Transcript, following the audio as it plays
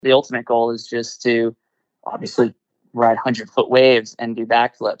The ultimate goal is just to obviously ride 100-foot waves and do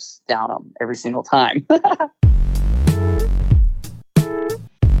backflips down them every single time.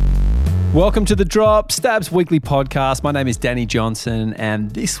 Welcome to The Drop, Stab's weekly podcast. My name is Danny Johnson,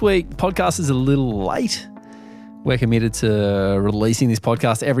 and this week, podcast is a little late. We're committed to releasing this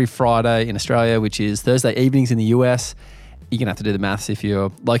podcast every Friday in Australia, which is Thursday evenings in the US. You're going to have to do the maths if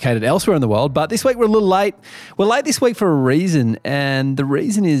you're located elsewhere in the world. But this week, we're a little late. We're late this week for a reason, and the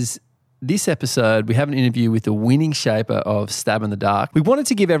reason is this episode, we have an interview with the winning shaper of Stab in the Dark. We wanted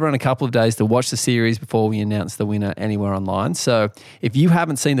to give everyone a couple of days to watch the series before we announce the winner anywhere online. So if you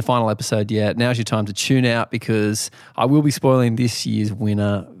haven't seen the final episode yet, now's your time to tune out because I will be spoiling this year's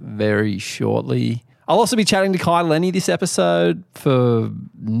winner very shortly. I'll also be chatting to Kai Lenny this episode for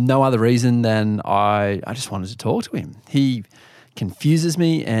no other reason than I just wanted to talk to him. He confuses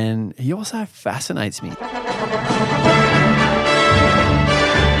me and he also fascinates me.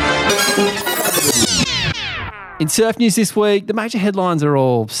 In surf news this week, the major headlines are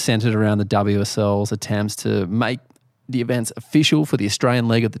all centred around the WSL's attempts to make the events official for the Australian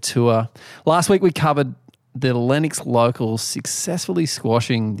leg of the tour. Last week we covered the Lennox locals successfully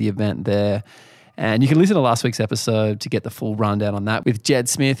squashing the event there. And you can listen to last week's episode to get the full rundown on that with Jed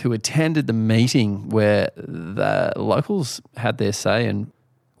Smith, who attended the meeting where the locals had their say and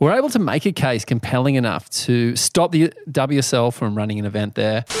were able to make a case compelling enough to stop the WSL from running an event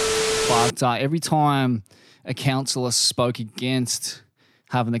there. But every time a councillor spoke against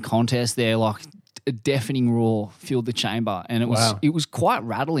having the contest there, like a deafening roar filled the chamber, and it was quite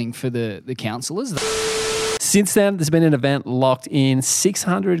rattling for the councillors. Since then, there's been an event locked in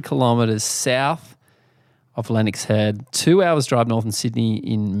 600 kilometres south of Lennox Head, 2 hours drive north in Sydney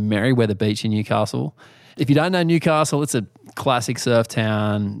in Merewether Beach in Newcastle. If you don't know Newcastle, it's a classic surf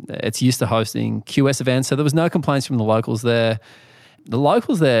town. It's used to hosting QS events, so there was no complaints from the locals there. The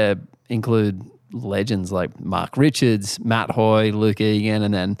locals there include legends like Mark Richards, Matt Hoy, Luke Egan,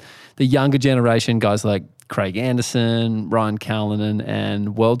 and then the younger generation, guys like Craig Anderson, Ryan Callanan,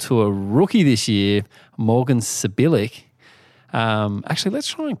 and World Tour rookie this year, Morgan Sabilik. Actually, let's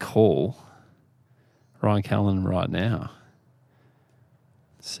try and call Ryan Callanan right now.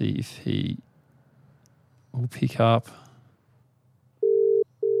 See if he will pick up.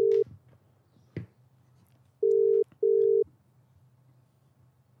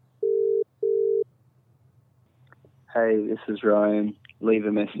 Hey, this is Ryan. Leave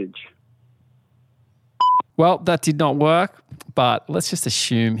a message. Well, that did not work, but let's just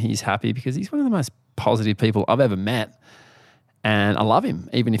assume he's happy because he's one of the most positive people I've ever met. And I love him,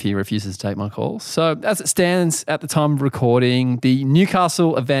 even if he refuses to take my calls. So as it stands at the time of recording, the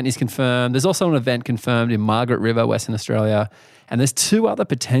Newcastle event is confirmed. There's also an event confirmed in Margaret River, Western Australia. And there's two other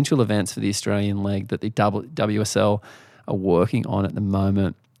potential events for the Australian leg that the WSL are working on at the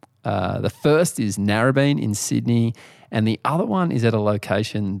moment. The first is Narrabeen in Sydney, and the other one is at a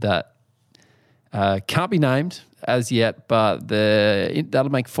location that can't be named as yet, but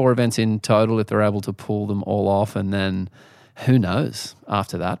that'll make 4 events in total if they're able to pull them all off, and then who knows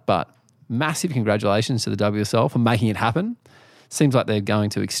after that. But massive congratulations to the WSL for making it happen. Seems like they're going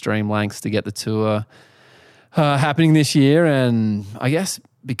to extreme lengths to get the tour happening this year, and I guess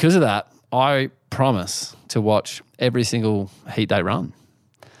because of that, I promise to watch every single heat day run.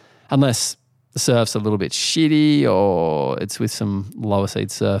 Unless the surf's a little bit shitty or it's with some lower seed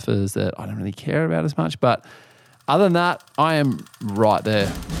surfers that I don't really care about as much. But other than that, I am right there.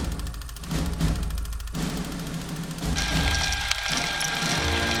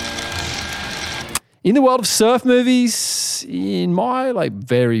 In the world of surf movies, in my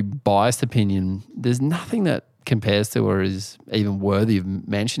very biased opinion, there's nothing that compares to or is even worthy of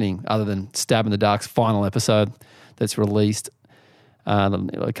mentioning other than Stab in the Dark's final episode that's released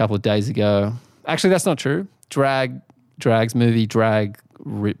a couple of days ago. Actually, that's not true. Drag's movie, Drag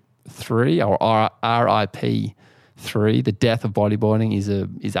Rip 3 or RIP 3, The Death of Bodyboarding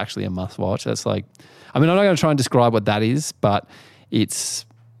is actually a must watch. That's I'm not going to try and describe what that is, but it's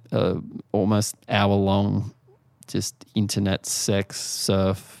almost hour-long just internet sex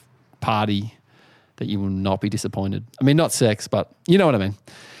surf party that you will not be disappointed. I mean, not sex, but you know what I mean.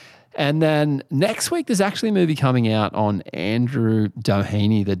 And then next week, there's actually a movie coming out on Andrew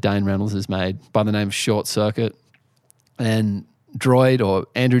Doheny that Dane Reynolds has made by the name of Short Circuit. And Droid, or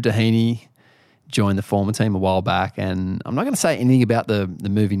Andrew Doheny, joined the former team a while back. And I'm not going to say anything about the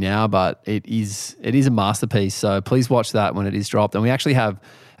movie now, but it is a masterpiece. So please watch that when it is dropped. And we actually have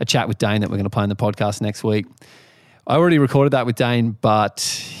a chat with Dane that we're going to play in the podcast next week. I already recorded that with Dane, but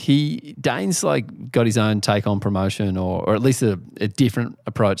Dane's got his own take on promotion or at least a different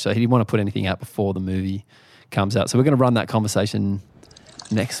approach. So he didn't want to put anything out before the movie comes out. So we're going to run that conversation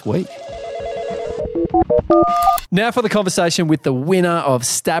next week. Now for the conversation with the winner of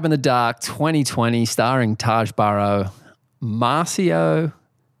Stab in the Dark 2020, starring Taj Burrow, Marcio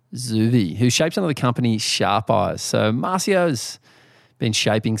Zuvi, who shapes under the company Sharp Eyes. So Marcio's been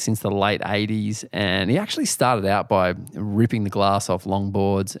shaping since the late 80s, and he actually started out by ripping the glass off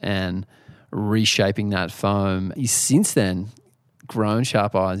longboards and reshaping that foam. He's since then grown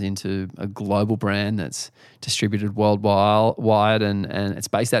Sharp Eyes into a global brand that's distributed worldwide, and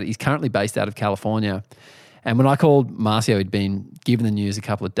he's currently based out of California. And when I called Marcio, he'd been given the news a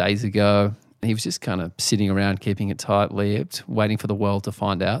couple of days ago. He was just kind of sitting around, keeping it tight-lipped, waiting for the world to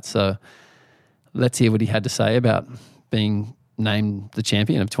find out. So let's hear what he had to say about being named the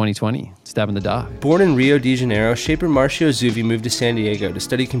champion of 2020, Stab in the Dark. Born in Rio de Janeiro, shaper Marcio Zuvi moved to San Diego to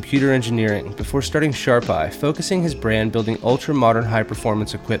study computer engineering before starting Sharp Eye, focusing his brand building ultra-modern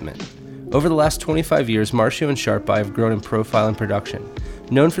high-performance equipment. Over the last 25 years, Marcio and Sharp Eye have grown in profile and production,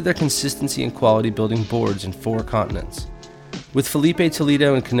 known for their consistency and quality building boards in 4 continents. With Felipe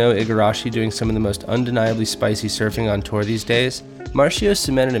Toledo and Kano Igarashi doing some of the most undeniably spicy surfing on tour these days, Marcio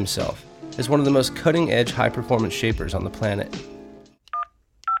cemented himself as one of the most cutting-edge high-performance shapers on the planet.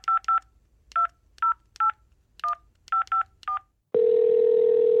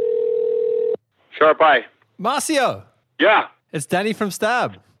 Sharp Eye. Marcio, Yeah. it's Danny from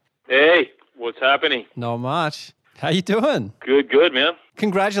Stab. Hey, what's happening? Not much. How you doing? Good, man.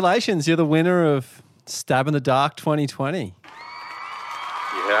 Congratulations, you're the winner of Stab in the Dark 2020.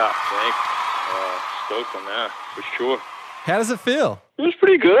 Yeah, thanks. Stoked on that for sure. How does it feel? It was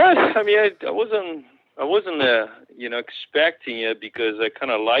pretty good. I mean, I wasn't expecting it because I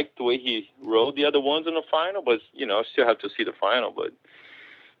kind of liked the way he rode the other ones in the final, but I still have to see the final.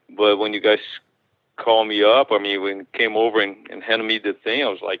 But when you guys called me up, I mean, when you came over and handed me the thing, I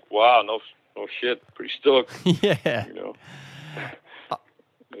was like, wow, no shit, pretty stoked. Yeah. It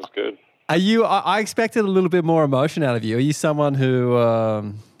was good. Are you? I expected a little bit more emotion out of you. Are you someone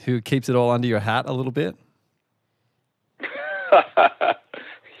who keeps it all under your hat a little bit?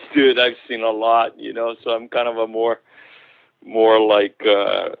 Dude, I've seen a lot, so I'm kind of a more like,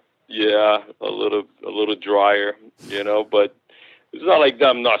 a little drier, but it's not like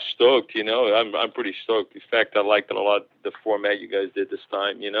I'm not stoked, I'm pretty stoked. In fact, I liked it a lot, the format you guys did this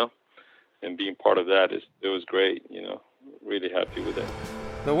time, and being part of that it was great, really happy with it.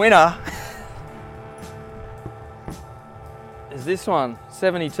 The winner is this one,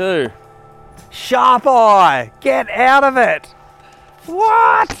 72. Sharp Eye, get out of it.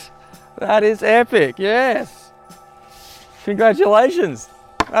 What? That is epic, yes. Congratulations.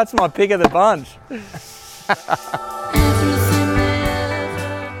 That's my pick of the bunch.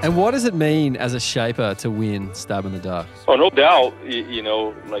 And what does it mean as a shaper to win Stab in the Dark? Oh, no doubt,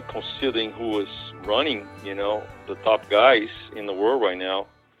 like considering who was running, the top guys in the world right now,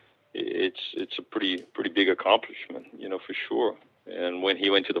 it's a pretty big accomplishment, for sure. And when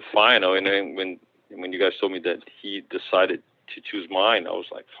he went to the final, and then when you guys told me that he decided to choose mine, I was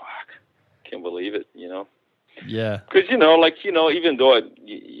like, fuck, can't believe it, Yeah. Because, even though,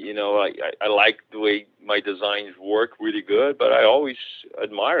 I like the way my designs work really good, but I always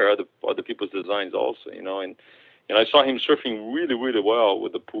admire other people's designs also, and I saw him surfing really, really well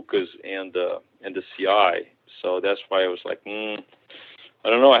with the Pukas and the CI. So that's why I was like, I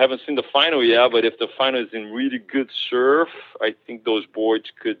don't know. I haven't seen the final yet, but if the final is in really good surf, I think those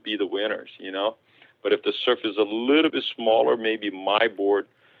boards could be the winners, But if the surf is a little bit smaller, maybe my board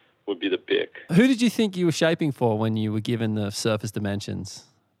would be the pick. Who did you think you were shaping for when you were given the surface dimensions?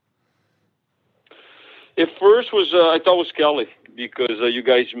 At first I thought it was Kelly, because you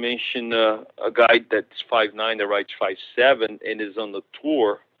guys mentioned a guy that's 5'9", that rides 5'7", and is on the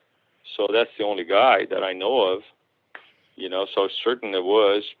tour. So that's the only guy that I know of, so certain it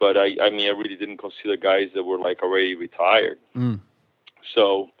was. But I really didn't consider guys that were like already retired.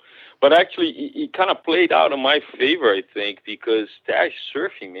 So, but actually it kind of played out in my favor, I think, because Taj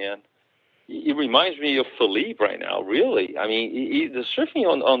surfing, man, it reminds me of Philippe right now, really. I mean, the surfing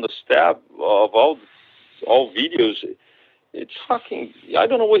on the Stab of all videos, it's fucking, I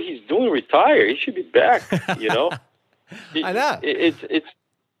don't know what he's doing retired. He should be back, I know.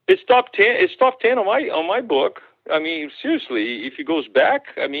 It's top 10. It's top 10 on my book. I mean, seriously, if he goes back,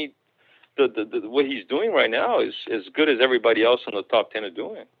 I mean, the what he's doing right now is as good as everybody else on the top 10 are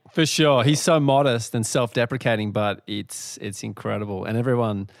doing. For sure. He's so modest and self-deprecating, but it's incredible. And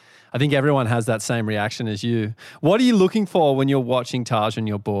I think everyone has that same reaction as you. What are you looking for when you're watching Taj on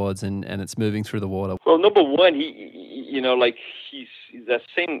your boards and it's moving through the water? Well, number one, he's that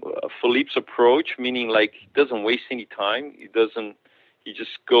same Philippe's approach, meaning like he doesn't waste any time. He doesn't, he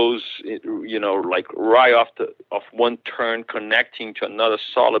just goes, like right off one turn, connecting to another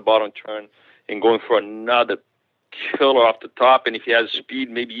solid bottom turn, and going for another killer off the top. And if he has speed,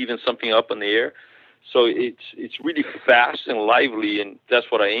 maybe even something up in the air. So it's really fast and lively, and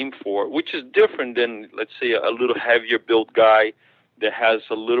that's what I aim for, which is different than, let's say, a little heavier built guy that has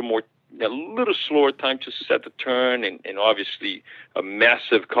a little slower time to set the turn, and obviously a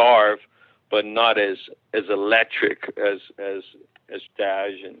massive carve, but not as electric as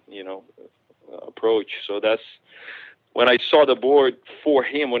Dash and approach. So that's when I saw the board for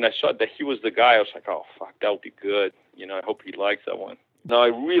him. When I saw that he was the guy, I was like, oh fuck, that would be good. I hope he likes that one. No, I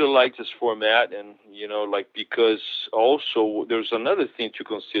really like this format, and because also there's another thing to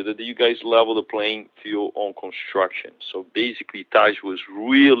consider, that you guys level the playing field on construction. So basically, Taj was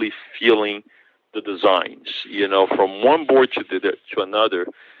really feeling the designs. From one board to another,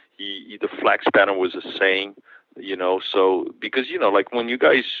 the flex pattern was the same. So because like when you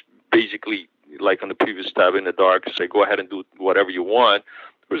guys basically, like on the previous tab in the dark, say go ahead and do whatever you want.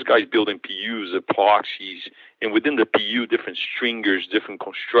 There's guys building PUs, epoxies, and within the PU, different stringers, different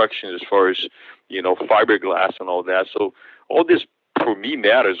constructions as far as, fiberglass and all that. So all this, for me,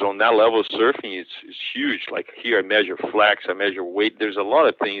 matters. On that level of surfing, it's huge. Like here, I measure flex, I measure weight. There's a lot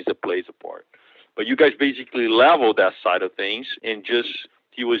of things that plays a part. But you guys basically leveled that side of things, and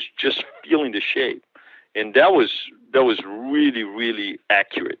he was just feeling the shape. And that was really, really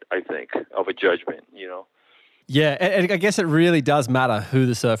accurate, I think, of a judgment, Yeah, and I guess it really does matter who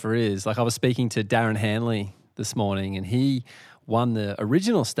the surfer is. Like I was speaking to Darren Hanley this morning, and he won the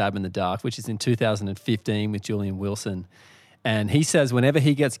original Stab in the Dark, which is in 2015 with Julian Wilson. And he says whenever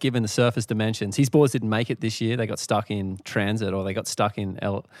he gets given the surface dimensions, his boards didn't make it this year. They got stuck in transit, or they got stuck in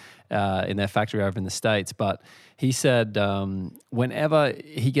their factory over in the States. But he said whenever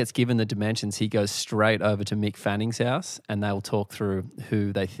he gets given the dimensions, he goes straight over to Mick Fanning's house, and they'll talk through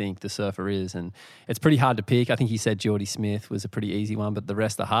who they think the surfer is. And it's pretty hard to pick. I think he said Geordie Smith was a pretty easy one, but the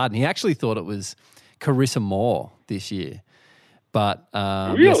rest are hard. And he actually thought it was Carissa Moore this year. But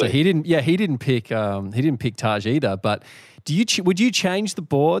really? Yeah, so he didn't pick Taj either. But would you change the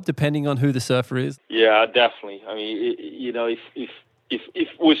board depending on who the surfer is? Yeah, definitely. I mean, if it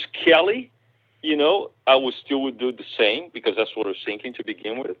was Kelly, I would do the same, because that's what I was thinking to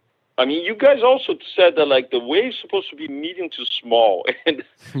begin with. I mean, you guys also said that like the wave's supposed to be medium to small, and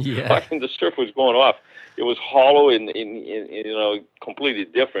fucking the surf was going off. It was hollow and completely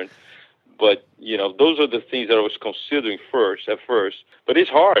different. But those are the things that I was considering at first. But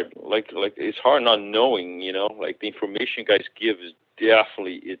it's hard. Like it's hard not knowing. Like the information you guys give is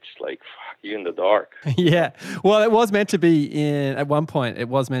definitely, it's like you're in the dark. Yeah. Well, it was meant to be at one point. It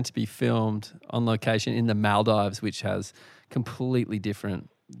was meant to be filmed on location in the Maldives, which has completely different,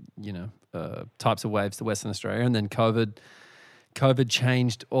 types of waves to Western Australia, and then COVID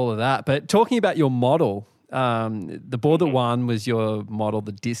changed all of that. But talking about your model. The board that won was your model,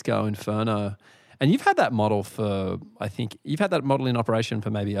 the Disco Inferno. And you've had that model in operation for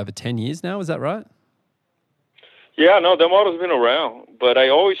maybe over 10 years now. Is that right? Yeah, no, that model's been around, but I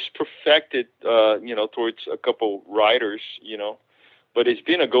always perfected, towards a couple riders, but it's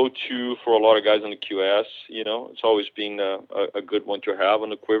been a go-to for a lot of guys on the QS, it's always been a good one to have on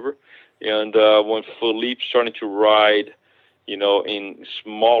the quiver. And when Philippe started to ride, in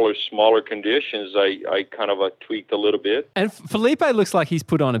smaller conditions, I kind of tweaked a little bit. And Felipe looks like he's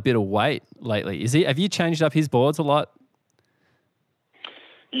put on a bit of weight lately. Have you changed up his boards a lot?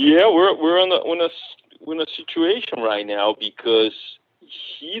 Yeah, we're in a situation right now because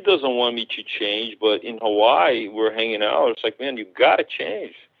he doesn't want me to change, but in Hawaii we're hanging out. It's like, man, you gotta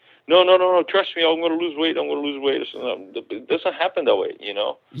change. No, trust me, I'm going to lose weight. It doesn't happen that way,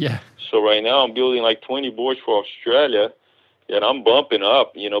 Yeah. So right now I'm building like 20 boards for Australia. And I'm bumping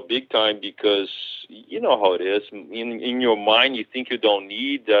up, big time, because you know how it is. In your mind, you think you don't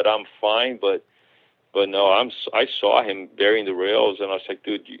need that. I'm fine, but no, I saw him burying the rails, and I was like,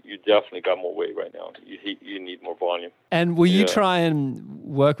 dude, you definitely got more weight right now. You need more volume. And will you try and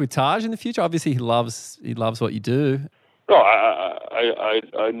work with Taj in the future? Obviously, he loves what you do. No,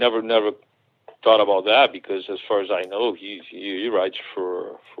 I never thought about that, because as far as I know, he rides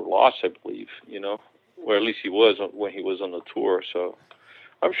for loss, I believe, Or at least he was when he was on the tour. So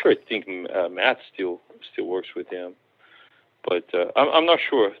I'm sure. I think Matt still works with him, but I'm not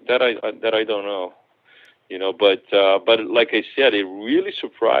sure. That I don't know. But like I said, it really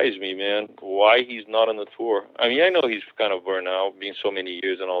surprised me, man, why he's not on the tour. I mean, I know he's kind of burned out, being so many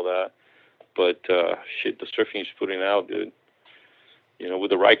years and all that. But the surfing he's putting out, dude. With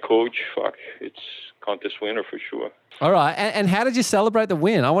the right coach, it's contest winner for sure. All right. And how did you celebrate the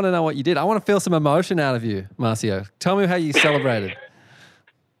win? I want to know what you did. I want to feel some emotion out of you, Marcio. Tell me how you celebrated.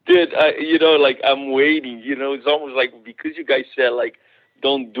 Dude, I'm waiting. It's almost like because you guys said like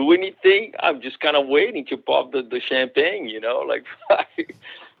don't do anything. I'm just kind of waiting to pop the champagne. We got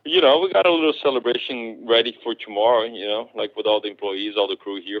a little celebration ready for tomorrow. With all the employees, all the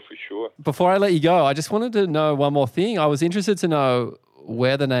crew here for sure. Before I let you go, I just wanted to know one more thing. I was interested to know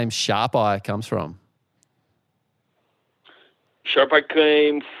where the name Sharp Eye comes from. Sharp Eye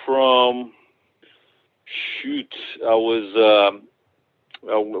came from. Shoot, I was.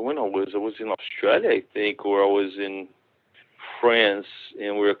 When I was in Australia, I think, or I was in France,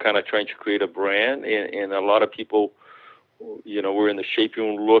 and we were kind of trying to create a brand, and a lot of people, were in the shaping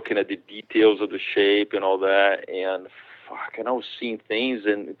room looking at the details of the shape and all that, and I was seeing things,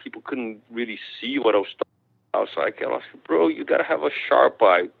 and people couldn't really see what I was talking about. So I was like, bro, you got to have a sharp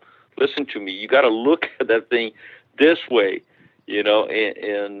eye. Listen to me. You got to look at that thing this way,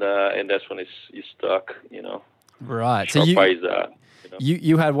 and that's when it's stuck, Right. Sharp so eye is that.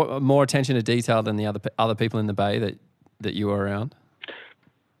 You had more attention to detail than the other people in the bay that you were around?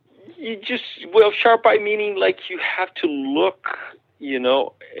 Sharp eye meaning like you have to look,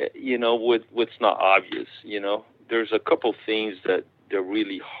 with what's not obvious. There's a couple things that they're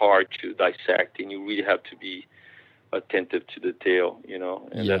really hard to dissect, and you really have to be attentive to detail,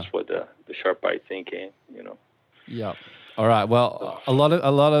 and that's what the sharp eye thinking, Yeah. All right. Well, a lot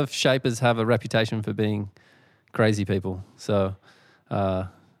of shapers have a reputation for being crazy people, so.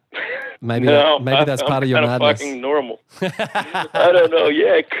 Maybe that's part of your madness. Fucking normal. I don't know.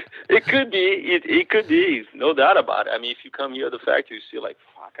 Yeah, it could be. It could be. No doubt about it. I mean, if you come here to the factory, you see like,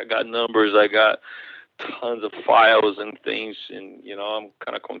 fuck, I got numbers, I got tons of files and things, and I'm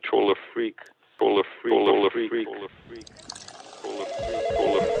kind of controller freak.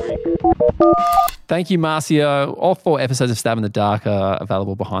 Thank you, Marcio. All 4 episodes of Stab in the Dark are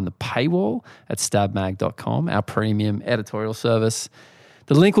available behind the paywall at stabmag.com, our premium editorial service.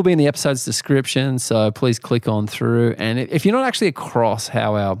 The link will be in the episode's description, so please click on through. And if you're not actually across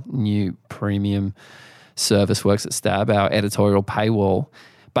how our new premium service works at Stab, our editorial paywall,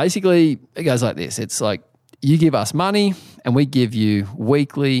 basically it goes like this. It's like you give us money and we give you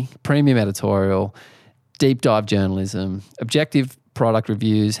weekly premium editorial, deep dive journalism, objective product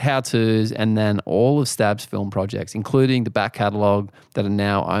reviews, how-tos, and then all of Stab's film projects, including the back catalogue that are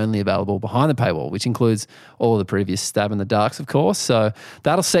now only available behind the paywall, which includes all of the previous Stab in the Darks, of course. So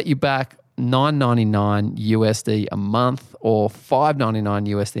that'll set you back $9.99 USD a month or $5.99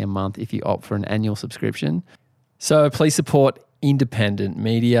 USD a month if you opt for an annual subscription. So please support independent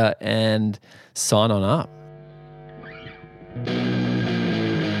media and sign on up.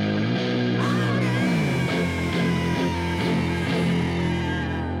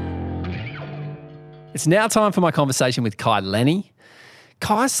 It's now time for my conversation with Kai Lenny.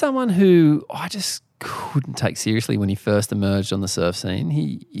 Kai's someone who I just couldn't take seriously when he first emerged on the surf scene.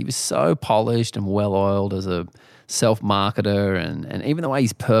 He was so polished and well-oiled as a self-marketer, and even the way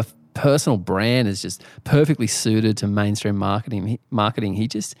his personal brand is just perfectly suited to mainstream marketing, he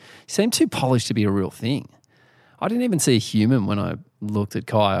seemed too polished to be a real thing. I didn't even see a human when I looked at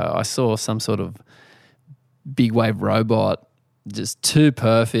Kai. I saw some sort of big wave robot, just too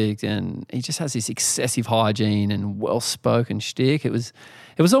perfect, and he just has this excessive hygiene and well-spoken shtick. It was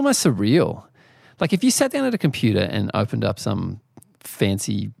almost surreal. Like if you sat down at a computer and opened up some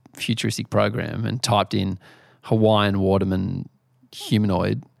fancy futuristic program and typed in Hawaiian Waterman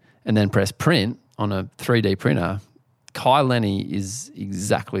humanoid and then pressed print on a 3D printer, Kai Lenny is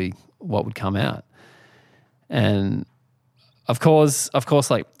exactly what would come out. And of course,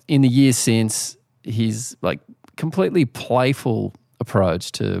 like in the years since, his like completely playful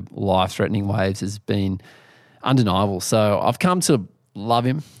approach to life-threatening waves has been undeniable. So I've come to love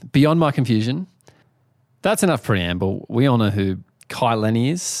him beyond my confusion. That's enough preamble. We all know who Kai Lenny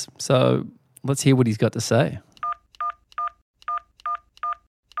is, so let's hear what he's got to say.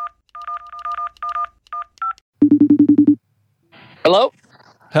 Hello?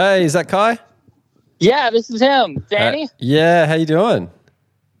 Hey, is that Kai? Yeah, this is him. Danny? Yeah, how you doing?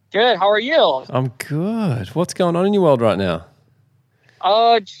 Good. How are you? I'm good. What's going on in your world right now?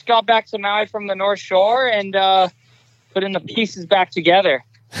 Just got back to Maui from the North Shore and putting the pieces back together.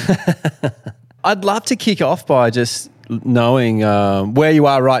 I'd love to kick off by just knowing where you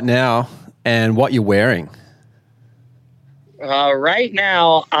are right now and what you're wearing. Right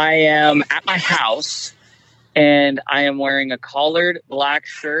now, I am at my house, and I am wearing a collared black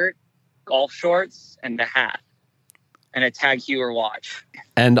shirt, golf shorts, and a hat, and a Tag Heuer watch.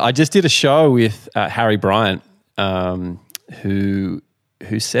 And I just did a show with Harry Bryant, who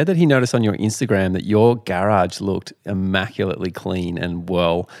said that he noticed on your Instagram that your garage looked immaculately clean and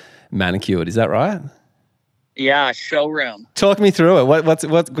well manicured. Is that right? Yeah, showroom. Talk me through it.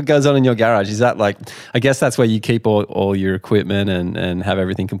 What goes on in your garage? Is that like, I guess that's where you keep all your equipment and have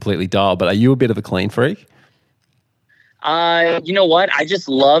everything completely dialed, but are you a bit of a clean freak? You know what? I just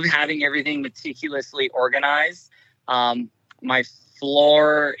love having everything meticulously organized. My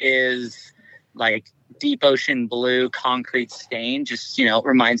floor is like deep ocean blue concrete stain. Just,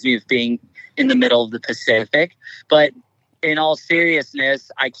 reminds me of being in the middle of the Pacific. But in all seriousness,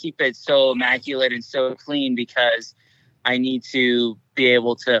 I keep it so immaculate and so clean because I need to be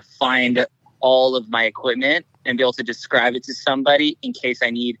able to find all of my equipment and be able to describe it to somebody in case I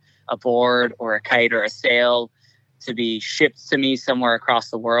need a board or a kite or a sail to be shipped to me somewhere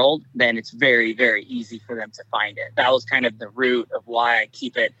across the world. Then it's very, very easy for them to find it. That was kind of the root of why I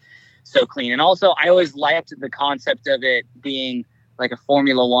keep it so clean. And also, I always liked the concept of it being like a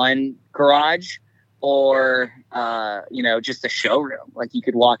Formula One garage, or just a showroom. Like you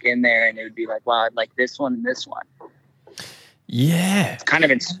could walk in there and it would be like, wow, I'd like this one and this one. Yeah. It's kind of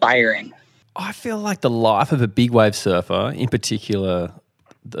inspiring. I feel like the life of a big wave surfer, in particular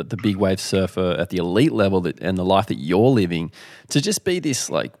the big wave surfer at the elite level and the life that you're living, to just be this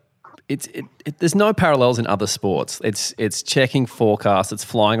like, there's no parallels in other sports. It's checking forecasts, it's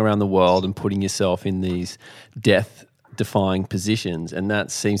flying around the world and putting yourself in these death-defying positions, and that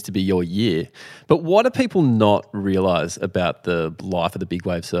seems to be your year. But what do people not realize about the life of the big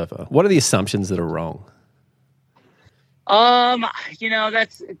wave surfer? What are the assumptions that are wrong?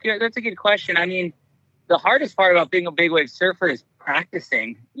 That's a good question. I mean, the hardest part about being a big wave surfer is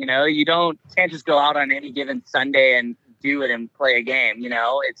practicing. You can't just go out on any given Sunday and do it and play a game.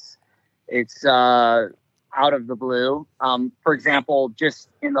 It's out of the blue. For example, just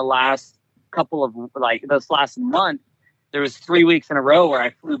in the last couple of this last month, there was 3 weeks in a row where I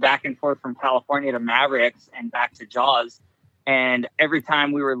flew back and forth from California to Mavericks and back to Jaws. And every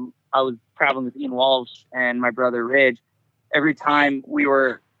time I was traveling with Ian Walsh and my brother Ridge. Every time we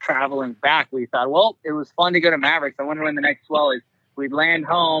were traveling back, we thought, well, it was fun to go to Mavericks. I wonder when the next swell is. We'd land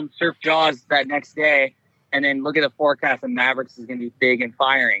home, surf Jaws that next day, and then look at the forecast, and Mavericks is going to be big and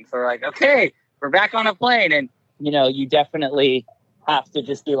firing. So we're like, okay, we're back on a plane. And, you definitely have to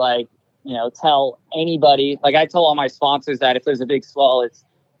just be like, tell anybody. Like I tell all my sponsors that if there's a big swell, it's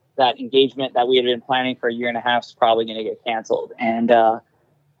that engagement that we had been planning for a year and a half is probably going to get canceled. And,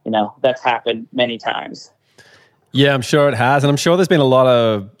 that's happened many times. Yeah, I'm sure it has. And I'm sure there's been a lot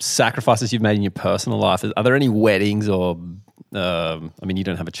of sacrifices you've made in your personal life. Are there any weddings or, you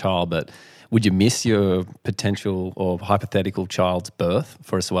don't have a child, but would you miss your potential or hypothetical child's birth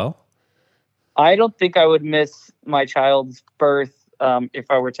for a swell? I don't think I would miss my child's birth if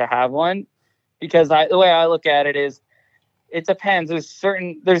I were to have one, because the way I look at it is it depends.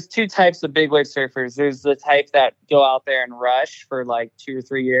 There's two types of big wave surfers. There's the type that go out there and rush for like 2 or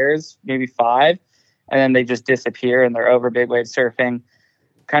 3 years, maybe 5. And then they just disappear and they're over big wave surfing.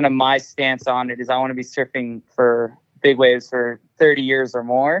 Kind of my stance on it is I want to be surfing for big waves for 30 years or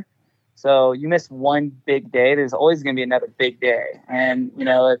more. So you miss one big day, there's always going to be another big day. And,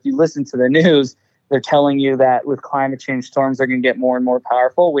 if you listen to the news, they're telling you that with climate change, storms are going to get more and more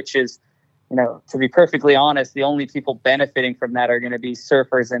powerful, which is, to be perfectly honest, the only people benefiting from that are going to be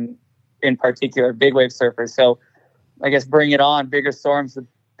surfers and in particular big wave surfers. So I guess bring it on. Bigger storms, the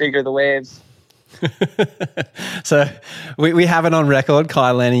bigger the waves. So we have it on record.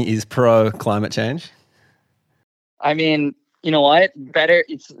 Kai Lenny is pro climate change. I mean, you know what?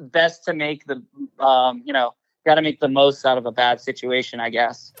 It's best to make got to make the most out of a bad situation, I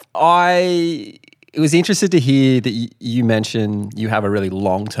guess. I was interested to hear that you mentioned you have a really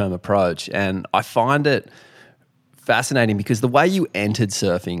long-term approach, and I find it fascinating because the way you entered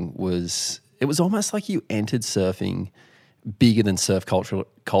surfing was almost like you entered surfing bigger than surf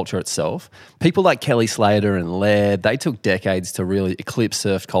culture itself. People like Kelly Slater and Laird, they took decades to really eclipse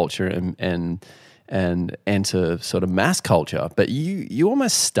surf culture and enter sort of mass culture. But you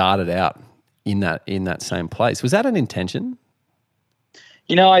almost started out in that same place. Was that an intention?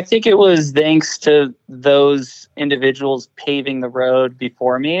 I think it was thanks to those individuals paving the road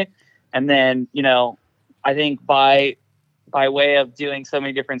before me. And then, I think by way of doing so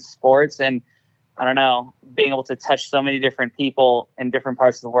many different sports and I don't know, being able to touch so many different people in different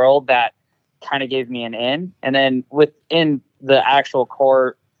parts of the world, that kind of gave me an in. And then within the actual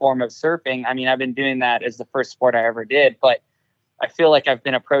core form of surfing, I've been doing that as the first sport I ever did, but I feel like I've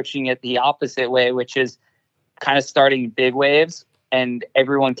been approaching it the opposite way, which is kind of starting big waves, and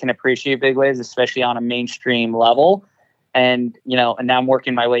everyone can appreciate big waves, especially on a mainstream level. And, and now I'm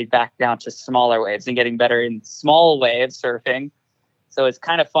working my way back down to smaller waves and getting better in small wave surfing. So it's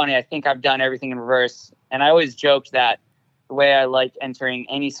kind of funny. I think I've done everything in reverse. And I always joked that the way I like entering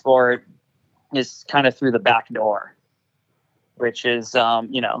any sport is kind of through the back door, which is,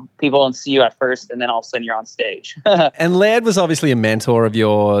 people don't see you at first, and then all of a sudden you're on stage. And Laird was obviously a mentor of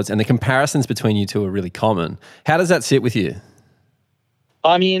yours, and the comparisons between you two are really common. How does that sit with you?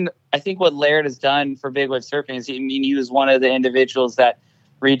 I mean, I think what Laird has done for big wave surfing is, he was one of the individuals that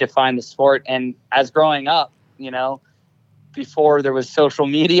redefined the sport. And as growing up, before there was social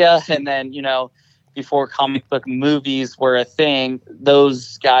media, and then, before comic book movies were a thing,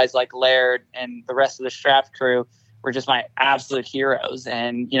 those guys like Laird and the rest of the Strapped crew were just my absolute heroes.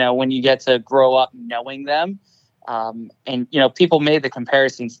 And, when you get to grow up knowing them, and, people made the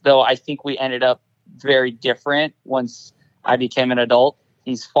comparisons, though I think we ended up very different once I became an adult.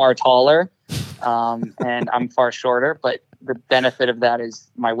 He's far taller, and I'm far shorter, but the benefit of that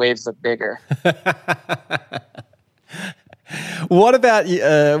is my waves look bigger. What about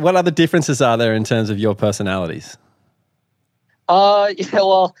what other differences are there in terms of your personalities?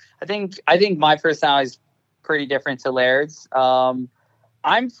 Well, I think my personality is pretty different to Laird's. I'm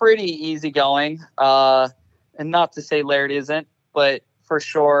pretty easygoing, and not to say Laird isn't, but for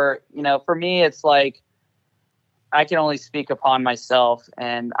sure, for me, it's like I can only speak upon myself,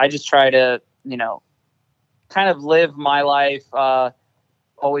 and I just try to, kind of live my life,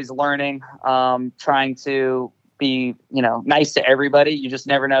 always learning, trying to be, nice to everybody. You just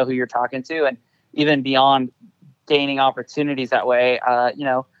never know who you're talking to. And even beyond gaining opportunities that way,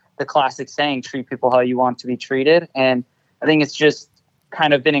 the classic saying, treat people how you want to be treated. And I think it's just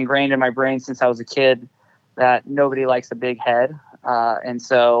kind of been ingrained in my brain since I was a kid that nobody likes a big head. And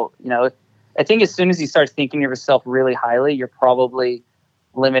so, I think as soon as you start thinking of yourself really highly, you're probably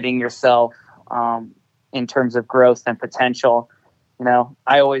limiting yourself in terms of growth and potential.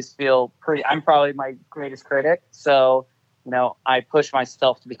 I always feel I'm probably my greatest critic. So, I push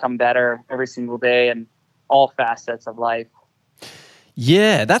myself to become better every single day in all facets of life.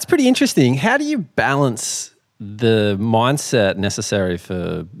 Yeah, that's pretty interesting. How do you balance the mindset necessary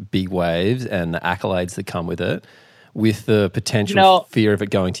for big waves and the accolades that come with it with the potential fear of it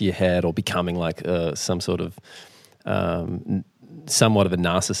going to your head or becoming like some sort of somewhat of a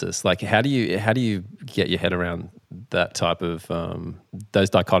narcissist? Like, how do you get your head around that type of those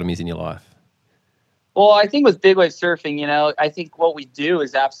dichotomies in your life? Well, I think with big wave surfing, I think what we do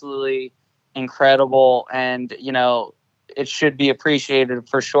is absolutely incredible, and it should be appreciated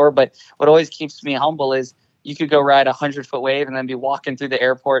for sure. But what always keeps me humble is you could go ride 100-foot wave and then be walking through the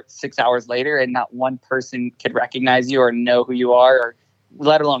airport 6 hours later, and not one person could recognize you or know who you are, or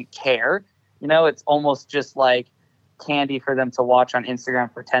let alone care. It's almost just like candy for them to watch on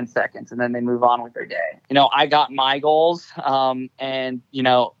Instagram for 10 seconds and then they move on with their day. I got my goals. And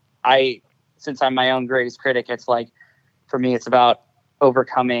since I'm my own greatest critic, it's like, for me, it's about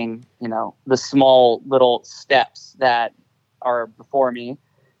overcoming, the small little steps that are before me.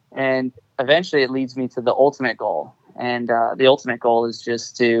 And eventually it leads me to the ultimate goal. And the ultimate goal is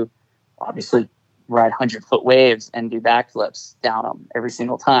just to obviously ride 100-foot waves and do backflips down them every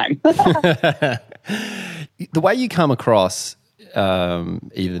single time. The way you come across,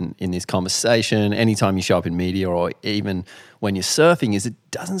 even in this conversation, anytime you show up in media or even when you're surfing, is it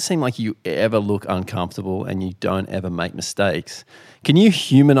doesn't seem like you ever look uncomfortable and you don't ever make mistakes. Can you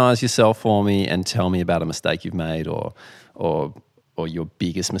humanize yourself for me and tell me about a mistake you've made or your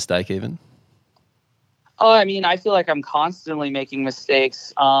biggest mistake even? Oh, I mean, I feel like I'm constantly making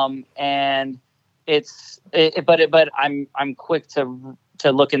mistakes, and but I'm quick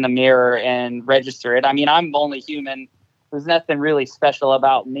to look in the mirror and register it. I mean, I'm only human. There's nothing really special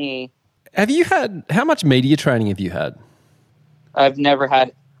about me. How much media training have you had? I've never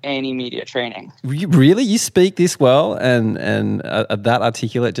had any media training. Really? You speak this well and that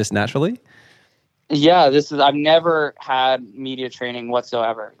articulate just naturally? Yeah, I've never had media training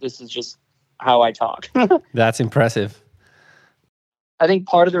whatsoever. This is just how I talk. That's impressive. I think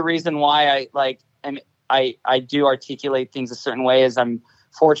part of the reason why I do articulate things a certain way is I'm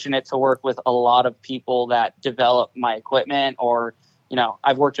fortunate to work with a lot of people that develop my equipment, or,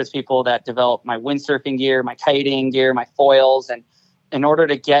 I've worked with people that develop my windsurfing gear, my kiting gear, my foils. And in order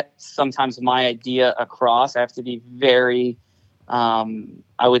to get sometimes my idea across, I have to be very, I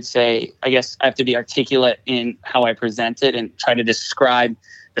have to be articulate in how I present it and try to describe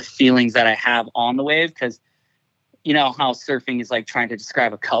the feelings that I have on the wave. Because you know how surfing is like trying to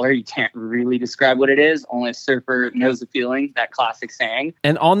describe a color. You can't really describe what it is. Only a surfer knows the feeling, that classic saying.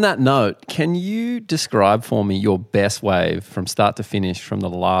 And on that note, can you describe for me your best wave from start to finish from the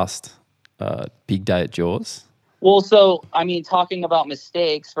last big day at Jaws? Well, so, I mean, talking about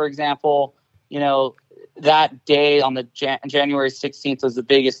mistakes, for example, that day on the January 16th was the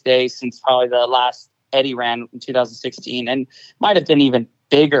biggest day since probably the last Eddie ran in 2016, and might have been even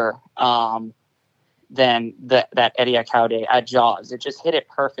bigger. than that Eddie Aikau day at Jaws. It just hit it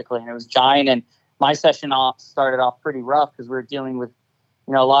perfectly, and it was giant. And my session started off pretty rough because we were dealing with,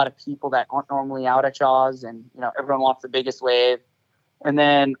 a lot of people that aren't normally out at Jaws, and, everyone wants the biggest wave. And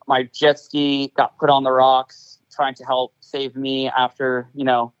then my jet ski got put on the rocks trying to help save me after,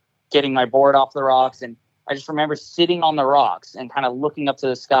 getting my board off the rocks. And I just remember sitting on the rocks and kind of looking up to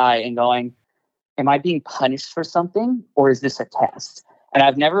the sky and going, am I being punished for something, or is this a test? And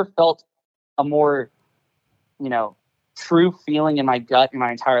I've never felt a more, true feeling in my gut in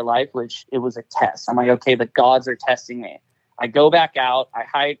my entire life, which it was a test. I'm like, okay, the gods are testing me. I go back out, I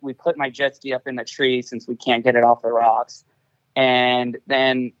hide, we put my jet ski up in the tree since we can't get it off the rocks. And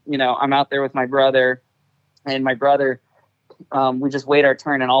then, I'm out there with my brother, and my brother, we just wait our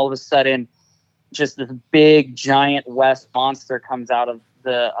turn, and all of a sudden, just this big, giant West monster comes out of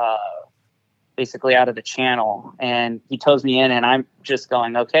the, basically out of the channel, and he tows me in, and I'm just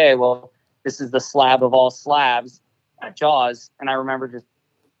going, okay, well, this is the slab of all slabs at Jaws. And I remember just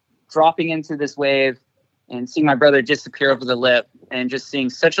dropping into this wave and seeing my brother disappear over the lip, and just seeing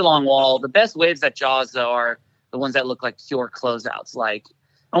such a long wall. The best waves at Jaws, though, are the ones that look like pure closeouts. Like,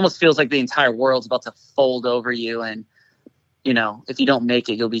 it almost feels like the entire world's about to fold over you, and if you don't make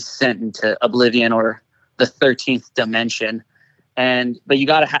it, you'll be sent into oblivion or the 13th dimension. But you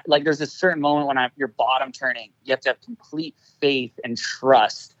gotta have, like, there's a certain moment when you're bottom turning, you have to have complete faith and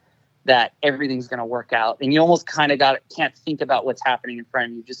trust that everything's going to work out. And you almost kind of can't think about what's happening in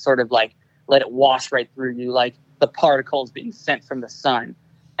front of you. Just sort of like let it wash right through you, like the particles being sent from the sun.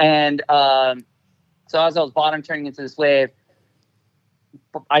 And so as I was bottom turning into this wave,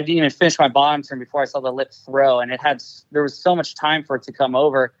 I didn't even finish my bottom turn before I saw the lip throw. And there was so much time for it to come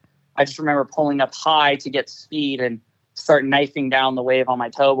over. I just remember pulling up high to get speed and start knifing down the wave on my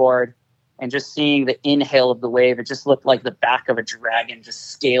tow board, and just seeing the inhale of the wave. It just looked like the back of a dragon,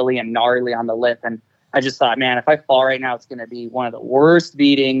 just scaly and gnarly on the lip. And I just thought, man, if I fall right now, it's going to be one of the worst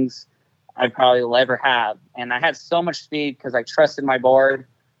beatings I probably will ever have. And I had so much speed because I trusted my board.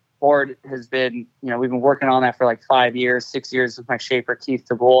 Board has been, we've been working on that for like 5 years, 6 years with my shaper, Keith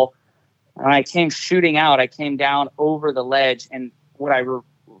DeBull. And when I came shooting out, I came down over the ledge. And what I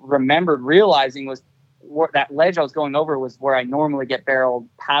remembered realizing was, that ledge I was going over was where I normally get barreled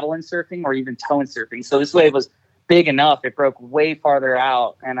paddle and surfing, or even toe and surfing. So this wave was big enough. It broke way farther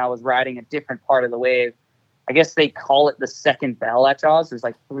out, and I was riding a different part of the wave. I guess they call it the second bell at Jaws. There's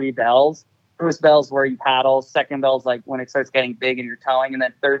like 3 bells. First bell is where you paddle. Second bell is like when it starts getting big and you're towing. And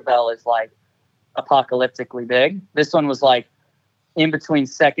then third bell is like apocalyptically big. This one was like in between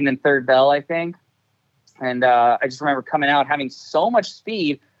second and third bell, I think. And I just remember coming out having so much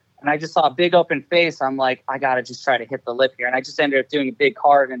speed, and I just saw a big open face. I'm like, I got to just try to hit the lip here. And I just ended up doing a big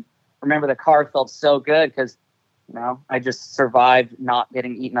carve. And remember, the carve felt so good because, I just survived not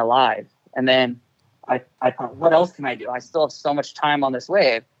getting eaten alive. And then I thought, what else can I do? I still have so much time on this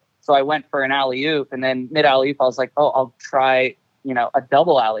wave. So I went for an alley-oop. And then mid-alley-oop, I was like, oh, I'll try, a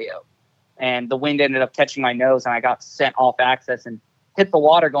double alley-oop. And the wind ended up catching my nose, and I got sent off axis and hit the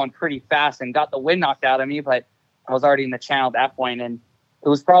water going pretty fast and got the wind knocked out of me. But I was already in the channel at that point, and it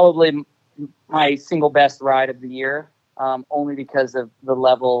was probably my single best ride of the year, only because of the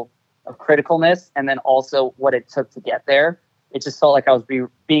level of criticalness, and then also what it took to get there. It just felt like I was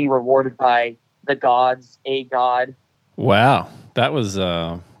being rewarded by the gods, a god. Wow, that was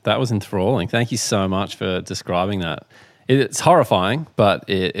enthralling. Thank you so much for describing that. It's horrifying, but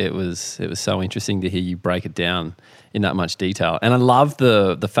it was so interesting to hear you break it down in that much detail. And I love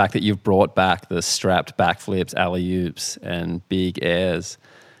the fact that you've brought back the strapped backflips, alley-oops, and big airs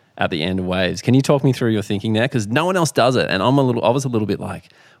at the end of waves. Can you talk me through your thinking there? Because no one else does it, and I was a little bit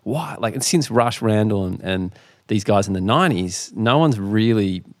like, what? Like, since Rush Randall and these guys in the 90s, no one's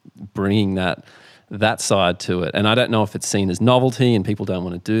really bringing that side to it. And I don't know if it's seen as novelty and people don't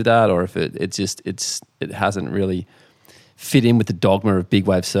want to do that, or if it hasn't really fit in with the dogma of big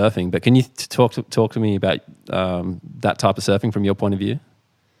wave surfing. But can you talk to me about that type of surfing from your point of view?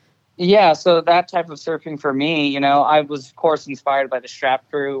 Yeah, so that type of surfing for me, I was, of course, inspired by the Strap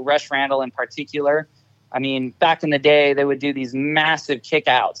crew, Rush Randall in particular. I mean, back in the day, they would do these massive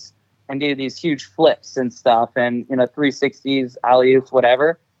kickouts and do these huge flips and stuff, and 360s, alley-oops,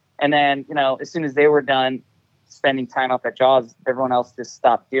 whatever. And then, as soon as they were done spending time up at Jaws, everyone else just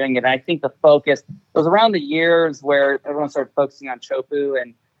stopped doing it. And I think the focus was around the years where everyone started focusing on Chopu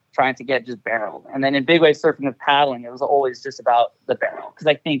and trying to get just barreled. And then in big wave surfing with paddling, it was always just about the barrel, because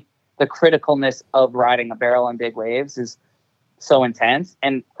I think the criticalness of riding a barrel on big waves is so intense.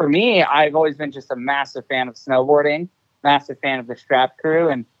 And for me, I've always been just a massive fan of snowboarding, massive fan of the Strap crew.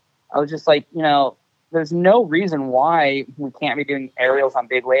 And I was just like, there's no reason why we can't be doing aerials on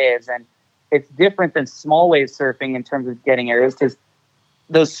big waves. And it's different than small wave surfing in terms of getting areas, because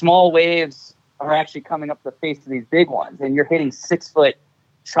those small waves are actually coming up the face of these big ones, and you're hitting 6 foot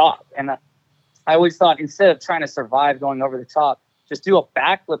chop. And I always thought, instead of trying to survive going over the chop, just do a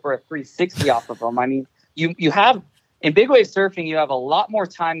backflip or a 360 off of them. I mean, you have, in big wave surfing, you have a lot more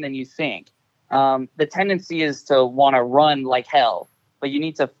time than you think. The tendency is to want to run like hell, but you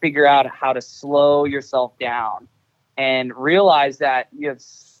need to figure out how to slow yourself down and realize that you have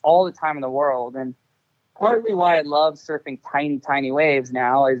all the time in the world. And partly why I love surfing tiny, tiny waves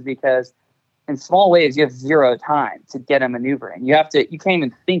now is because in small waves, you have 0 time to get a maneuver in. You can't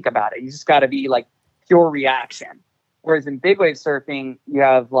even think about it. You just got to be like pure reaction. Whereas in big wave surfing, you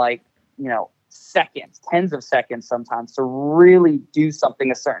have like, seconds, tens of seconds sometimes to really do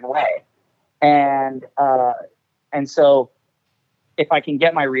something a certain way. And so if I can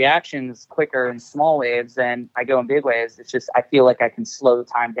get my reactions quicker in small waves than I go in big waves, it's just, I feel like I can slow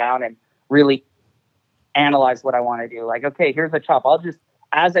time down and really analyze what I want to do. Like, okay, here's a chop. I'll just,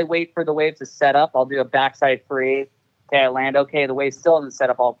 as I wait for the wave to set up, I'll do a backside free. Okay, I land. Okay, the wave still isn't set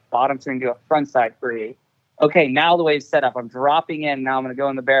up. I'll bottom turn and do a frontside free. Okay, now the wave's set up. I'm dropping in. Now I'm going to go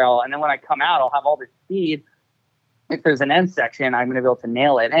in the barrel. And then when I come out, I'll have all this speed. If there's an end section, I'm going to be able to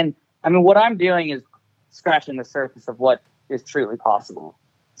nail it. And I mean, what I'm doing is scratching the surface of what is truly possible.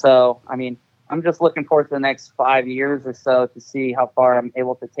 So, I mean, I'm just looking forward to the next 5 years or so to see how far I'm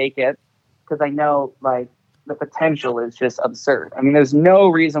able to take it. Because I know, like, the potential is just absurd. I mean, there's no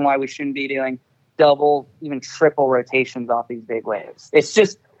reason why we shouldn't be doing double, even triple rotations off these big waves. It's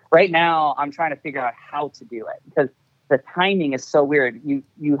just, right now, I'm trying to figure out how to do it because the timing is so weird.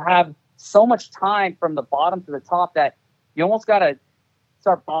 You have so much time from the bottom to the top that you almost got to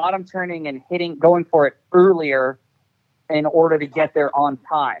start bottom turning and going for it earlier in order to get there on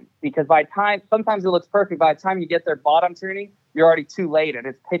time. Because sometimes it looks perfect. By the time you get there bottom turning, you're already too late and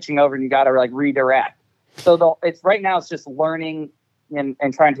it's pitching over and you got to like redirect. So right now it's just learning and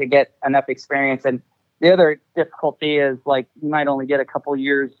trying to get enough experience. And the other difficulty is like you might only get a couple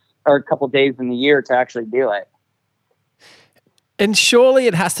years or a couple days in the year to actually do it. And surely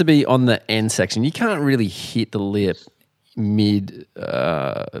it has to be on the end section. You can't really hit the lip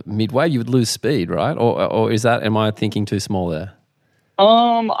midway. You would lose speed, right? Or am I thinking too small there?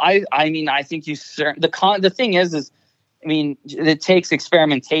 I mean, I think the thing is, I mean, it takes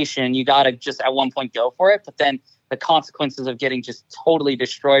experimentation. You got to just at one point go for it, but then the consequences of getting just totally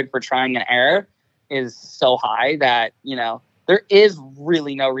destroyed for trying an error is so high that, there is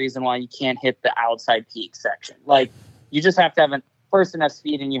really no reason why you can't hit the outside peak section. Like, you just have to have first enough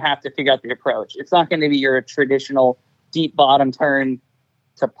speed and you have to figure out the approach. It's not going to be your traditional deep bottom turn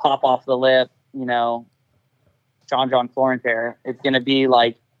to pop off the lip, John Florent there. It's going to be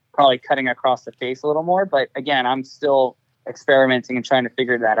like probably cutting across the face a little more. But again, I'm still experimenting and trying to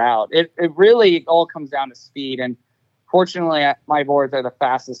figure that out. It really all comes down to speed. And fortunately, my boards are the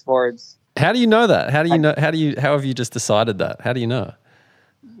fastest boards. How do you know that? How have you just decided that? How do you know?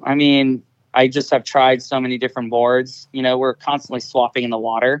 I mean, I just have tried so many different boards. We're constantly swapping in the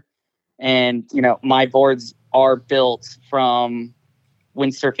water. And, my boards are built from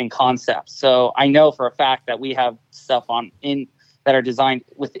windsurfing concepts. So I know for a fact that we have stuff that are designed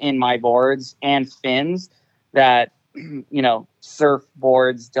within my boards and fins that, surf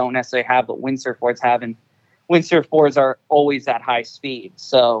boards don't necessarily have, but windsurf boards have. And windsurf boards are always at high speed.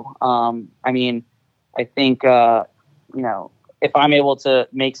 So, I mean, I think, if I'm able to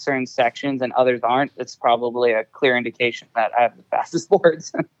make certain sections and others aren't, it's probably a clear indication that I have the fastest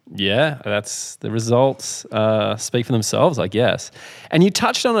boards. Yeah, that's the results speak for themselves, I guess. And you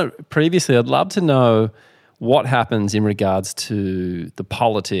touched on it previously. I'd love to know what happens in regards to the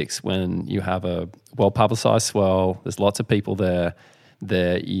politics when you have a well-publicized swell. There's lots of people there.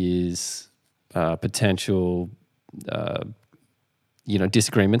 There is potential,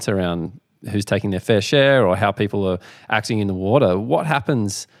 disagreements around who's taking their fair share or how people are acting in the water. What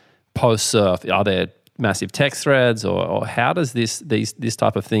happens post-surf? Are there massive text threads or how does this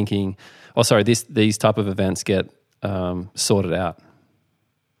type of thinking, these type of events get sorted out?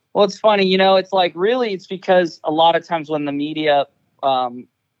 Well, it's funny, it's like really it's because a lot of times when the media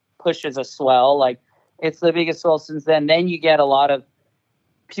pushes a swell, like it's the biggest swell since then you get a lot of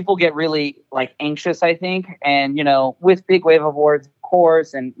people get really like anxious, I think. And, with big wave awards, of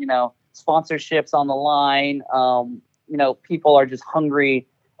course, and, sponsorships on the line, people are just hungry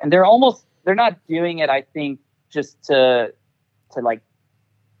and they're not doing it, I think, just to like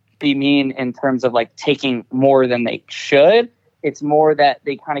be mean in terms of like taking more than they should. It's more that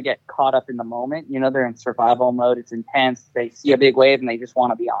they kind of get caught up in the moment. They're in survival mode. It's intense. They see a big wave and they just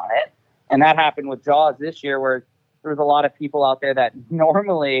want to be on it. And that happened with Jaws this year where there was a lot of people out there that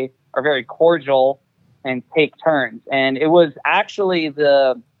normally are very cordial and take turns. And it was actually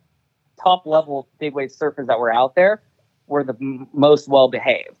the top level big wave surfers that were out there were the most well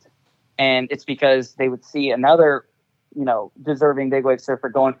behaved. And it's because they would see another, deserving big wave surfer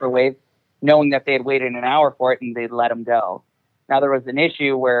going for a wave, knowing that they had waited an hour for it, and they'd let them go. Now, there was an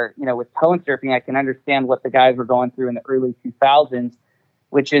issue where, with cone surfing, I can understand what the guys were going through in the early 2000s,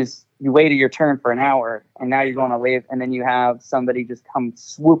 which is you waited your turn for an hour, and now you're going on a wave, and then you have somebody just come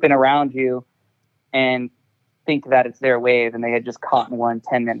swooping around you and think that it's their wave, and they had just caught one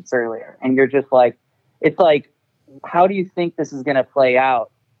 10 minutes earlier. And you're just like, it's like, how do you think this is going to play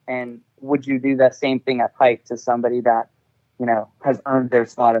out? And would you do that same thing at Pike to somebody that, has earned their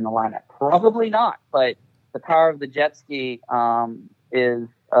spot in the lineup? Probably not. But the power of the jet ski is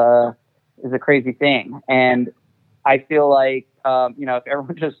a crazy thing. And I feel like, if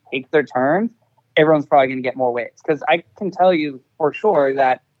everyone just takes their turns, everyone's probably going to get more waves. Because I can tell you for sure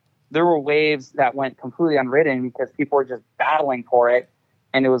that there were waves that went completely unridden because people were just battling for it,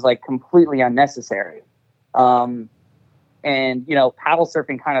 and it was like completely unnecessary. And, paddle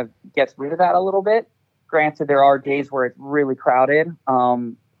surfing kind of gets rid of that a little bit. Granted, there are days where it's really crowded.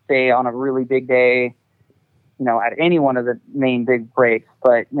 Say on a really big day, at any one of the main big breaks.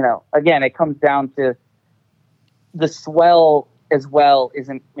 But, again, it comes down to the swell as well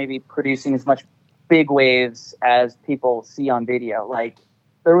isn't maybe producing as much big waves as people see on video. Like,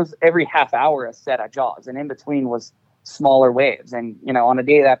 there was every half hour a set at Jaws, and in between was smaller waves. And, on a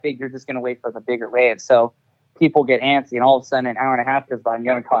day that big, you're just going to wait for the bigger waves. So people get antsy, and all of a sudden an hour and a half goes by and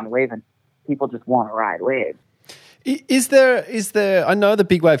you haven't caught a wave, and people just want to ride waves. Is there, I know the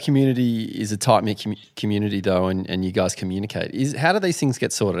big wave community is a tight-knit community though, and you guys communicate. How do these things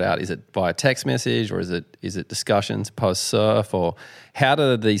get sorted out? Is it via text message, or is it discussions post-surf, or how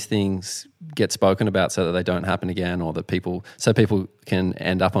do these things get spoken about so that they don't happen again, or so people can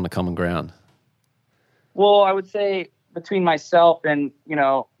end up on a common ground? Well, I would say between myself and,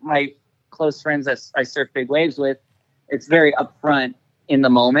 my close friends that I surf big waves with, it's very upfront in the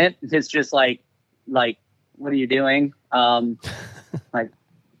moment. It's just like, what are you doing?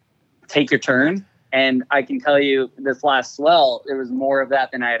 Take your turn. And I can tell you this last swell, there was more of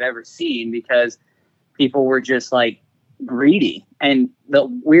that than I had ever seen because people were just greedy. And the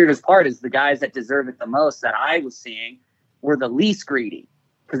weirdest part is the guys that deserve it the most that I was seeing were the least greedy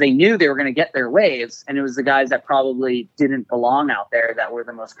because they knew they were going to get their waves. And it was the guys that probably didn't belong out there that were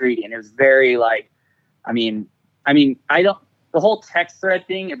the most greedy. And it was very the whole text thread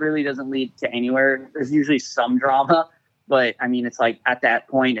thing, it really doesn't lead to anywhere. There's usually some drama, but it's at that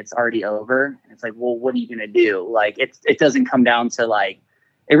point, it's already over. It's like, well, what are you going to do? It doesn't come down to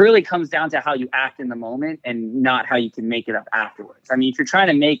it really comes down to how you act in the moment and not how you can make it up afterwards. If you're trying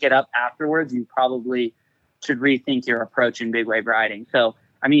to make it up afterwards, you probably should rethink your approach in big wave riding. So,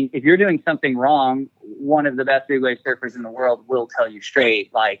 if you're doing something wrong, one of the best big wave surfers in the world will tell you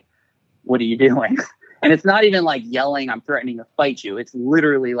straight, what are you doing? And it's not even yelling, I'm threatening to fight you. It's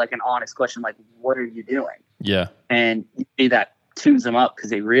literally an honest question, what are you doing? Yeah. And you see that tunes them up because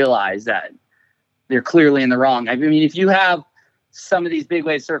they realize that they're clearly in the wrong. If you have some of these big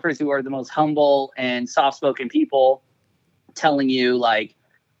wave surfers who are the most humble and soft-spoken people telling you,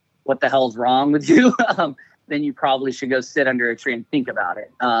 what the hell's wrong with you, then you probably should go sit under a tree and think about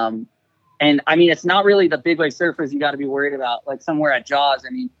it. And it's not really the big wave surfers you got to be worried about. Somewhere at Jaws,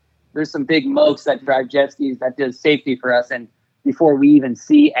 there's some big mokes that drive jet skis that does safety for us. And before we even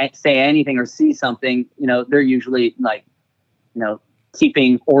say anything or see something, they're usually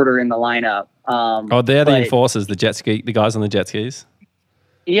keeping order in the lineup. They're the enforcers, the guys on the jet skis.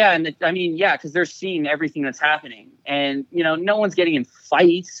 Yeah. And because they're seeing everything that's happening and, no one's getting in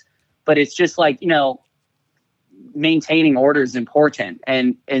fights, but it's just maintaining order is important.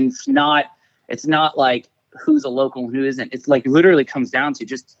 And it's not who's a local and who isn't. It's literally comes down to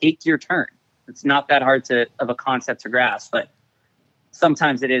just take your turn. It's not that hard of a concept to grasp, but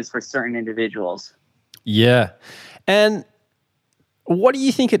sometimes it is for certain individuals. Yeah. And what do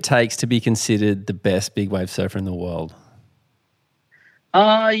you think it takes to be considered the best big wave surfer in the world?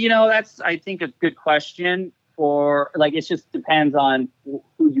 That's, I think, a good question for it just depends on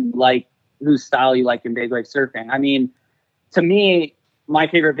who you like, whose style you like in big wave surfing. To me, my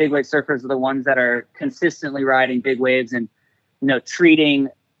favorite big wave surfers are the ones that are consistently riding big waves and, treating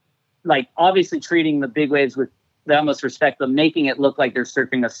the big waves with the utmost respect, but making it look like they're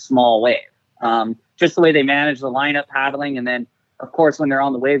surfing a small wave. Just the way they manage the lineup paddling. And then, of course, when they're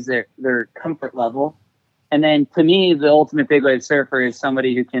on the waves, their comfort level. And then to me, the ultimate big wave surfer is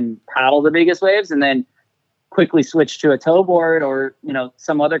somebody who can paddle the biggest waves and then quickly switch to a towboard or,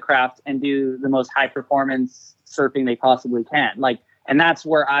 some other craft and do the most high performance surfing they possibly can. And that's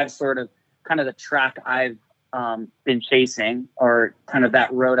where I've sort of kind of the track I've been chasing, or kind of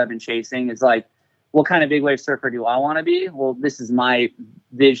that road I've been chasing, is like, what kind of big wave surfer do I want to be? Well, this is my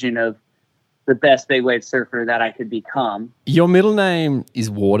vision of the best big wave surfer that I could become. Your middle name is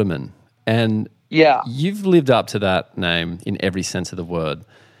Waterman, and you've lived up to that name in every sense of the word.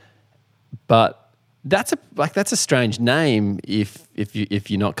 But that's a strange name if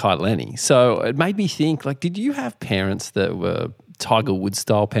you're not Kai Lenny. So it made me think, like, did you have parents that were Tiger Woods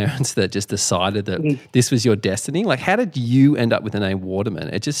style parents that just decided that this was your destiny? Like, how did you end up with the name Waterman?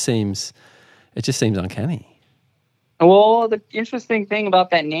 It just seems uncanny. Well, the interesting thing about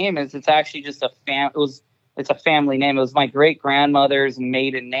that name is it's actually just it's a family name. It was my great grandmother's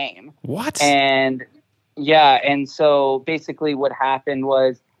maiden name. What? And so basically what happened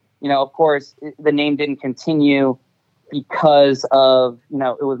was, of course, the name didn't continue because of,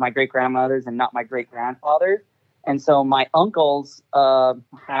 it was my great grandmother's and not my great grandfather's. And so my uncles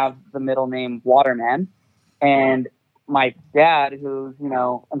have the middle name Waterman, and my dad, who's,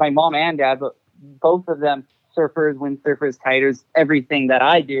 my mom and dad, but both of them surfers, windsurfers, kiters, everything that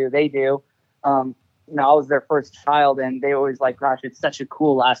I do, they do. I was their first child, and they always like, gosh, it's such a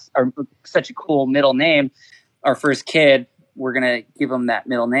cool such a cool middle name. Our first kid, we're going to give him that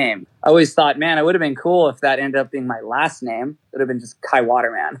middle name. I always thought, man, it would have been cool if that ended up being my last name. It would have been just Kai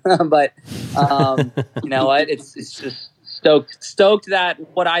Waterman. But you know what? It's just stoked that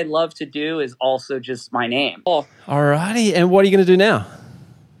what I love to do is also just my name. All righty. And what are you going to do now?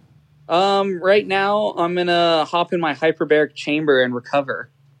 Right now, I'm going to hop in my hyperbaric chamber and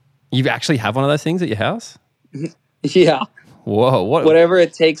recover. You actually have one of those things at your house? Yeah. Whoa. Whatever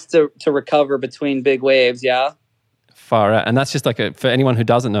it takes to recover between big waves, yeah. Far out. And that's just like for anyone who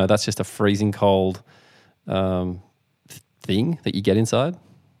doesn't know, that's just a freezing cold thing that you get inside?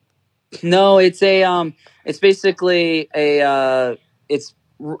 No, it's basically I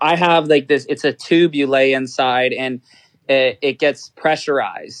have like this, it's a tube you lay inside, and it gets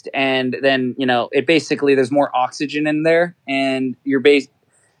pressurized, and then, it basically, there's more oxygen in there, and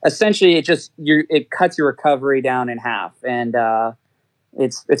essentially it cuts your recovery down in half, and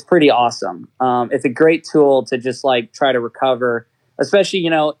it's pretty awesome. It's a great tool to just like try to recover, especially,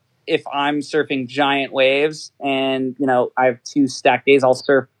 if I'm surfing giant waves and, I have 2 stacked days,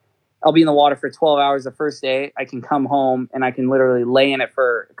 I'll be in the water for 12 hours the first day. I can come home and I can literally lay in it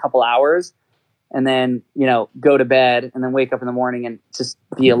for a couple hours, and then, go to bed, and then wake up in the morning and just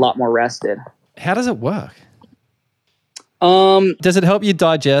be a lot more rested. How does it work? Does it help you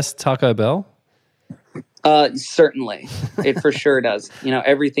digest Taco Bell? Certainly. It for sure does.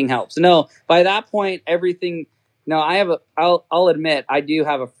 Everything helps. No, by that point, everything. No, I'll admit, I do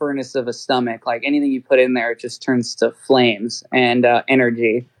have a furnace of a stomach. Like anything you put in there, it just turns to flames and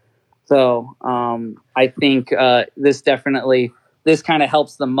energy. So I think this kind of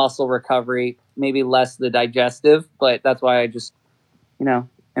helps the muscle recovery, maybe less the digestive, but that's why I just,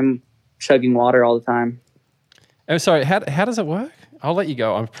 am chugging water all the time. Oh, sorry. How does it work? I'll let you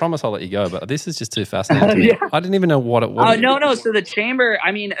go. I promise I'll let you go, but this is just too fascinating to me. Yeah. I didn't even know what it was. No. So the chamber,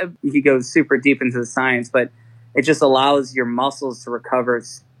 I mean, you go super deep into the science, but it just allows your muscles to recover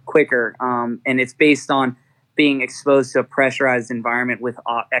quicker. And it's based on being exposed to a pressurized environment with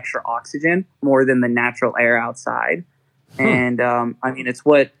extra oxygen more than the natural air outside. And it's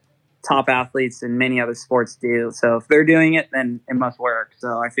what top athletes in many other sports do. So if they're doing it, then it must work.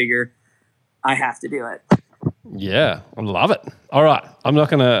 So I figure I have to do it. Yeah, I love it. All right, I'm not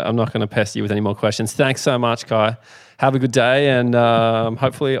gonna pester you with any more questions. Thanks so much, Kai. Have a good day, and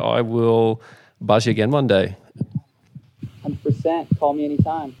hopefully I will buzz you again one day. 100%. Call me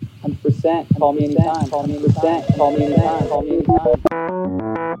anytime. 100%. Call me anytime. Call me anytime. Call me anytime. Call me anytime.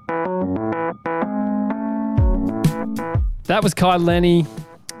 That was Kai Lenny,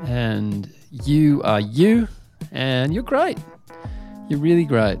 and you are you, and you're great. You're really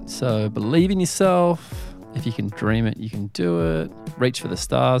great. So believe in yourself. If you can dream it, you can do it. Reach for the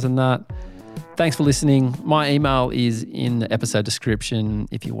stars and that. Thanks for listening. My email is in the episode description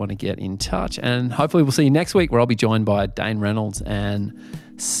if you want to get in touch. And hopefully we'll see you next week, where I'll be joined by Dane Reynolds and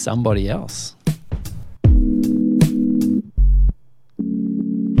somebody else.